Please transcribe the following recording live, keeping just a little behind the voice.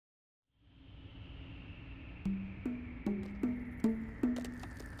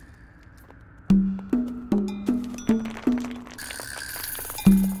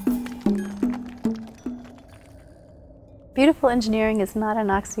Beautiful engineering is not an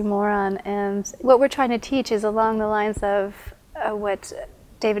oxymoron, and what we're trying to teach is along the lines of what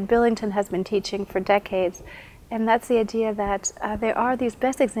David Billington has been teaching for decades, and that's the idea that there are these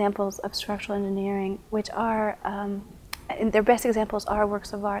best examples of structural engineering, which are, and their best examples are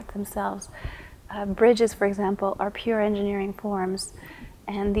works of art themselves. Bridges, for example, are pure engineering forms,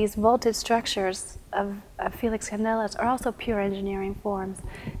 and these vaulted structures of Félix Candela's are also pure engineering forms.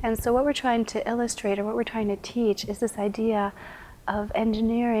 And so what we're trying to illustrate, or what we're trying to teach, is this idea of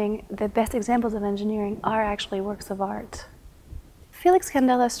engineering. The best examples of engineering are actually works of art. Félix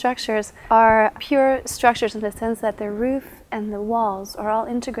Candela's structures are pure structures in the sense that the roof and the walls are all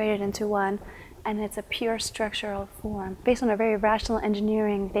integrated into one, and it's a pure structural form based on a very rational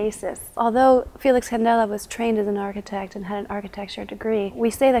engineering basis. Although Félix Candela was trained as an architect and had an architecture degree, we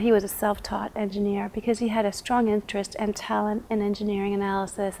say that he was a self-taught engineer because he had a strong interest and talent in engineering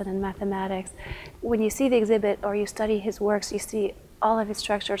analysis and in mathematics. When you see the exhibit or you study his works, you see all of his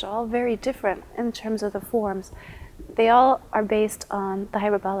structures are all very different in terms of the forms. They all are based on the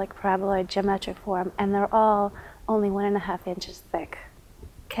hyperbolic paraboloid geometric form, and they're all only 1.5 inches thick.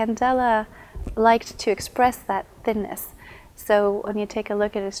 Candela liked to express that thinness. So when you take a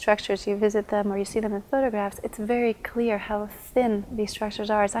look at his structures, you visit them or you see them in photographs, it's very clear how thin these structures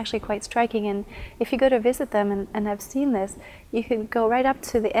are. It's actually quite striking, and if you go to visit them and have seen this, you can go right up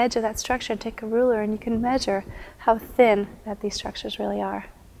to the edge of that structure and take a ruler and you can measure how thin that these structures really are.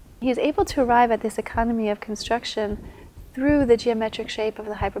 He's able to arrive at this economy of construction through the geometric shape of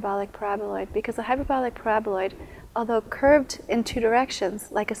the hyperbolic paraboloid, because the hyperbolic paraboloid, although curved in two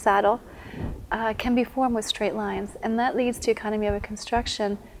directions like a saddle, can be formed with straight lines, and that leads to economy of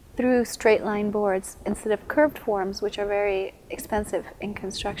construction through straight line boards instead of curved forms, which are very expensive in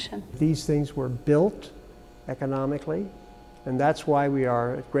construction. These things were built economically, and that's why we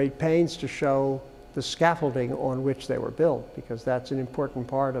are at great pains to show the scaffolding on which they were built, because that's an important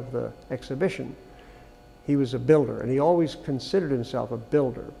part of the exhibition. He was a builder, and he always considered himself a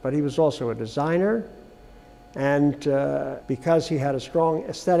builder, but he was also a designer, and because he had a strong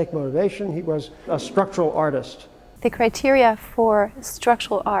aesthetic motivation, he was a structural artist. The criteria for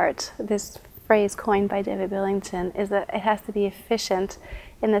structural art, this phrase coined by David Billington, is that it has to be efficient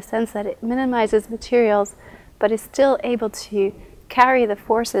in the sense that it minimizes materials, but is still able to carry the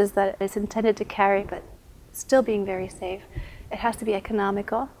forces that it's intended to carry, but still being very safe. It has to be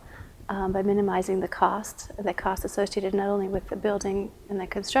economical by minimizing the cost associated not only with the building and the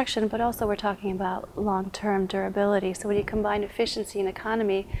construction, but also we're talking about long-term durability. So when you combine efficiency and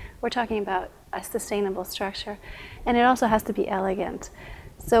economy, we're talking about a sustainable structure. And it also has to be elegant.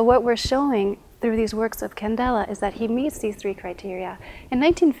 So what we're showing through these works of Candela is that he meets these three criteria. In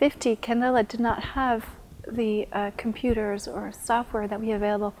 1950, Candela did not have the computers or software that we have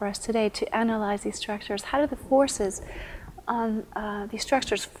available for us today to analyze these structures. How do the forces on these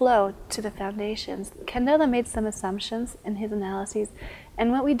structures flow to the foundations? Candela made some assumptions in his analyses,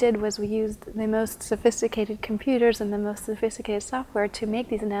 and what we did was we used the most sophisticated computers and the most sophisticated software to make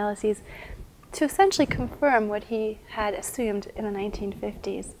these analyses to essentially confirm what he had assumed in the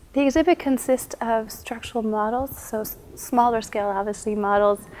 1950s. The exhibit consists of structural models, so smaller scale, obviously,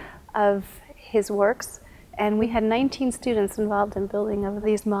 models of his works. And we had 19 students involved in building of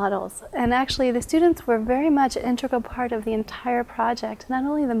these models. And actually the students were very much an integral part of the entire project, not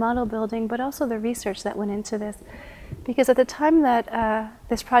only the model building, but also the research that went into this. Because at the time that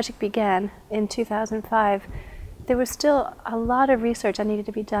this project began in 2005, there was still a lot of research that needed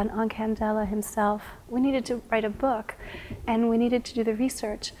to be done on Candela himself. We needed to write a book, and we needed to do the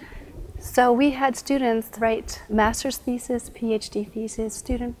research. So we had students write master's thesis, PhD thesis,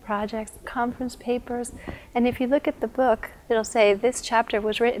 student projects, conference papers, and if you look at the book, it'll say this chapter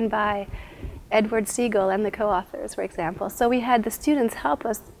was written by Edward Siegel and the co-authors, for example. So we had the students help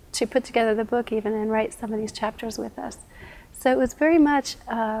us to put together the book even and write some of these chapters with us. So it was very much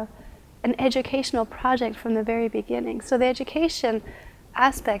an educational project from the very beginning. So the education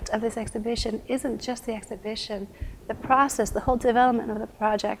aspect of this exhibition isn't just the exhibition. The process, the whole development of the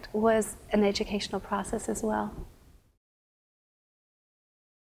project was an educational process as well.